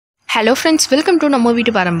Hello friends, welcome to நம்ம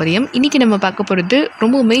வீட்டு பாரம்பரியம். இன்றைக்கி நம்ம பார்க்க போகிறது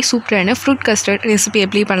ரொம்பவுமே சூப்பரான ஃப்ரூட் கஸ்டர்ட் ரெசிபி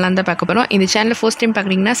எப்படி பண்ணலாம் தான் பார்க்க போகிறோம். இந்த சேனலை ஃபர்ஸ்ட் டைம்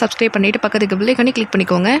பார்க்குறீங்கன்னா சப்ஸ்கிரைப் பண்ணிவிட்டு பக்கத்துக்கு பெல் ஐகானை கிளிக்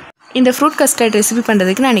பண்ணிக்கோங்க. இந்த ஃப்ரூட் கஸ்டர்ட் ரெசிபி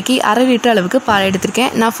பண்ணுறதுக்கு நான் இன்றைக்கி 1/2 லிட்டர் அளவுக்கு பால்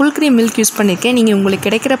எடுத்திருக்கேன். நான் ஃபுல் க்ரீம் மில்க் யூஸ் பண்ணியிருக்கேன். நீங்கள் உங்களுக்கு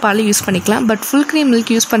கிடைக்கிற பால் யூஸ் பண்ணிக்கலாம். But full cream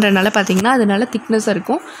milk use பண்ணுறதுனால பார்த்தீங்கன்னா அது நல்லா திக்னஸாக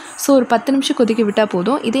இருக்கும். ஸோ ஒரு 10 நிமிஷம் கொதிக்க விட்டால்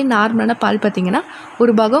போதும். இதே நார்மலான பால் பார்த்திங்கன்னா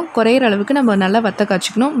ஒரு பாகம் குறையிற அளவுக்கு நம்ம நல்லா வத்த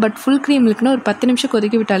காய்ச்சிக்கணும். பட் ஃபுல் க்ரீம் மில்க்னா ஒரு 10 நிமிஷம்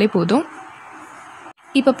கொதிக்க விட்டாலே போதும்.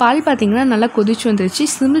 இப்போ பால் பார்த்திங்கன்னா நல்லா கொதிச்சு வந்துருச்சு.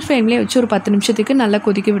 சிம்பிள் ஃப்ளேம்லேயே வச்சு ஒரு 10 நிமிஷத்துக்கு நல்லா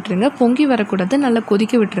கொதிக்க விட்டுருங்க. பொங்கி வரக்கூடாது, நல்லா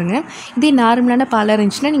கொதிக்க விட்டுருங்க. இதே நார்மலான பாலாக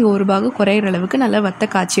இருந்துச்சுன்னா நீங்கள் ஒரு பாகம் குறையிற அளவுக்கு நல்லா வத்த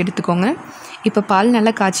காய்ச்சி எடுத்துக்கோங்க. இப்போ பால்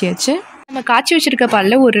நல்லா காய்ச்சியாச்சு. நம்ம காய்ச்சி வச்சுருக்க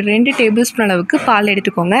பாலில் ஒரு 2 டேபிள் ஸ்பூன் அளவுக்கு பால்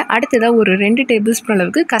எடுத்துக்கோங்க. அடுத்ததாக ஒரு 2 டேபிள் ஸ்பூன்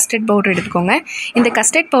அளவுக்கு கஸ்டர்ட் பவுடர் எடுத்துக்கோங்க. இந்த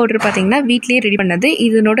கஸ்டர்ட் பவுடர் பார்த்திங்கன்னா வீட்லேயே ரெடி பண்ணது.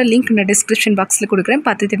 இதனோட லிங்க் நான் டிஸ்கிரிப்ஷன் பாக்ஸில் கொடுக்குறேன்,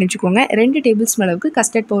 பார்த்து தெரிஞ்சுக்கோங்க. 2 டேபிள் ஸ்பூன் அளவுக்கு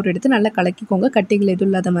கஸ்டர்ட் பவுடர் எடுத்து நல்லா கலக்கிக்கோங்க, கட்டிகள்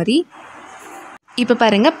எதுவும் இல்லாத மாதிரி. இப்போ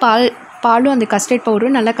பாருங்கள், பாலும் அந்த கஸ்டர்ட்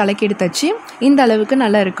பவுடரும் நல்லா கலக்கி எடுத்தாச்சு. இந்த அளவுக்கு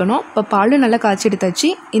நல்லா இருக்கணும். இப்போ பாலும் நல்லா காய்ச்சி எடுத்தாச்சு.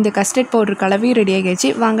 இந்த கஸ்டர்ட் பவுடர் கலவையும் ரெடி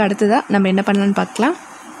ஆகிடுச்சு. வாங்க அடுத்ததாக நம்ம என்ன பண்ணலான்னு பார்க்கலாம்.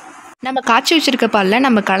 நம்ம காய்ச்சி வச்சுருக்க பாலில்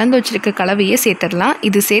நம்ம கலந்து வச்சுருக்க கலவையை சேர்த்துடலாம்.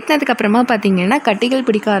 இது சேர்த்ததுக்கப்புறமா பார்த்திங்கன்னா கட்டிகள்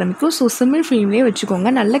பிடிக்க ஆரம்பிக்கும். ஸோ சிம்மிள் ஃப்ளேம்லேயே வச்சுக்கோங்க.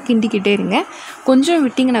 நல்லா கிண்டிக்கிட்டே இருங்க. கொஞ்சம்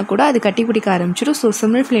விட்டிங்கன்னா கூட அது கட்டி பிடிக்க ஆரம்பிச்சிடும். ஸோ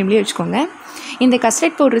சிம்மிள் ஃப்ளேம்லேயே வச்சுக்கோங்க. இந்த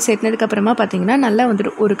கஸ்டர்ட் பவுடர் சேர்த்ததுக்கப்புறமா பார்த்திங்கன்னா நல்லா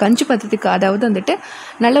வந்துட்டு ஒரு கஞ்சி பதத்துக்கு, அதாவது வந்துட்டு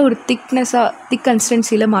நல்ல ஒரு திக்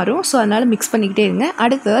கன்சிஸ்டன்சியில் மாறும். ஸோ அதனால் மிக்ஸ் பண்ணிக்கிட்டே இருங்க.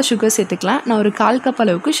 அடுத்ததாக சுகர் சேர்த்துக்கலாம். நான் ஒரு 1/4 கப்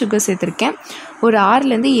அளவுக்கு சுகர் சேர்த்துருக்கேன். ஒரு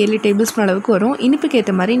 6லேருந்து 7 டேபிள் ஸ்பூன் அளவுக்கு வரும். இனிப்புக்கு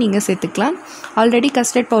ஏற்ற மாதிரி நீங்கள் சேர்த்துக்கலாம். ஆல்ரெடி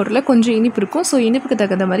கஸ்டர்ட் பவுடரில் கொஞ்சம் இனிப்பு இருக்கும். ஸோ இனிப்புக்கு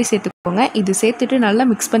தகுந்த மாதிரி சேர்த்துக்கோங்க. இது சேர்த்துட்டு நல்லா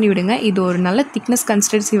மிக்ஸ் பண்ணி விடுங்க. இது ஒரு நல்ல திக்னஸ்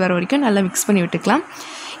கன்சிஸ்டன்சி வர வரைக்கும் நல்லா மிக்ஸ் பண்ணி விட்டுக்கலாம்.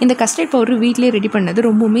 இந்த கஸ்டர்ட் பவுடர் வீட்டிலே ரெடி பண்ணது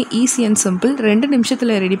ரொம்பவுமே ஈஸி அண்ட் சிம்பிள். 2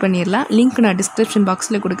 நிமிஷத்தில் ரெடி பண்ணிடலாம். லிங்க் நான் டிஸ்கிரிப்ஷன்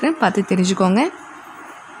பாக்ஸில் கொடுக்குறேன், பார்த்து தெரிஞ்சுக்கோங்க.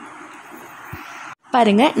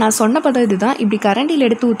 பாருங்கள், நான் சொன்ன பதம் இதுதான். இப்படி கரண்டியில்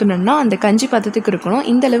எடுத்து ஊற்றணுன்னா அந்த கஞ்சி பதத்துக்கு இருக்கணும்.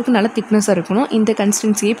 இந்த அளவுக்கு நல்லா திக்னஸாக இருக்கணும். இந்த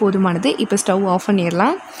கன்சிஸ்டன்சியே போதுமானது. இப்போ ஸ்டவ் ஆஃப்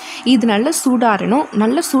பண்ணிடலாம். இது நல்லா சூடாறணும்.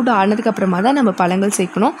 நல்லா சூடு ஆனதுக்கப்புறமா தான் நம்ம பழங்கள்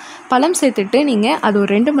சேர்க்கணும். பழம் சேர்த்துட்டு நீங்கள் அது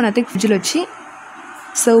ஒரு 2 மணி நேரத்துக்கு ஃப்ரிட்ஜில் வச்சு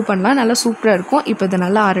சர்வ் பண்ணலாம். நல்லா சூப்பராக இருக்கும். இப்போ இது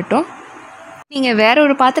நல்லா ஆறட்டும். நீங்கள் வேறு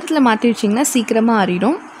ஒரு பாத்திரத்தில் மாற்றி வச்சிங்கன்னா சீக்கிரமாக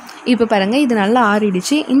ஆறிடும். இப்போ பாருங்கள், இது நல்லா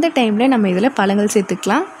ஆறிடுச்சு. இந்த டைமில் நம்ம இதில் பழங்கள்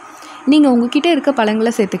சேர்த்துக்கலாம். நீங்கள் உங்ககிட்ட இருக்க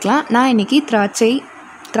பழங்களை சேர்த்துக்கலாம். நான் இன்றைக்கி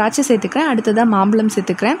திராட்சை சேர்த்துக்கிறேன். அடுத்ததாக மாம்பழம்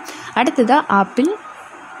சேர்த்துக்கிறேன். அடுத்ததாக ஆப்பிள்,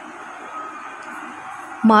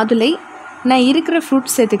 மாதுளை, நான் இருக்கிற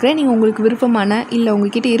ஃப்ரூட்ஸ் சேர்த்துக்கிறேன். நீங்கள் உங்களுக்கு விருப்பமான இல்லை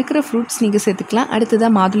உங்கள்கிட்ட இருக்கிற ஃப்ரூட்ஸ் நீங்கள் சேர்த்துக்கலாம்.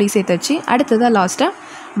 அடுத்ததாக மாதுளை சேர்த்தாச்சு. அடுத்ததாக லாஸ்ட்டாக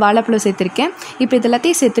வாழைப்பழம் சேர்த்துருக்கேன். இப்போ இது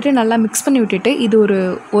எல்லாத்தையும் சேர்த்துட்டு நல்லா மிக்ஸ் பண்ணி விட்டுட்டு இது ஒரு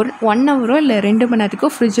 1 ஹவரோ இல்லை 2 மணி நேரத்துக்கோ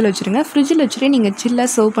ஃப்ரிட்ஜில் வச்சுருங்க. ஃப்ரிட்ஜில் வச்சுட்டு நீங்கள் சில்லாக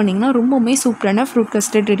சர்வ் பண்ணிங்கன்னா ரொம்பவுமே சூப்பரான ஃப்ரூட்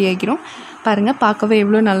கஸ்டர்ட் ரெடி ஆகிரும். பாருங்கள், பார்க்கவே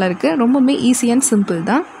எவ்வளோ நல்லாயிருக்கு. ரொம்பவுமே ஈஸி அண்ட் சிம்பிள்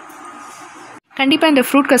தான். கண்டிப்பாக இந்த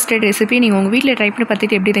ஃப்ரூட் கஸ்டர்ட் ரெசிபி நீங்கள் உங்கள் வீட்டில் ட்ரை பண்ணி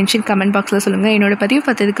பார்த்துட்டு எப்படி இருந்துச்சுன்னு கமெண்ட் பாக்ஸில் சொல்லுங்கள். என்னோட பதிவு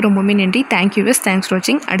பார்த்ததுக்கு ரொம்பவுமே நன்றி. தேங்க்யூ. தேங்க்ஸ் ஃபார்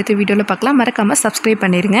வாட்சிங். அடுத்த வீடியோவில் பார்க்கலாம். மறக்காமல் சப்ஸ்கிரைப்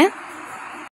பண்ணிடுங்க.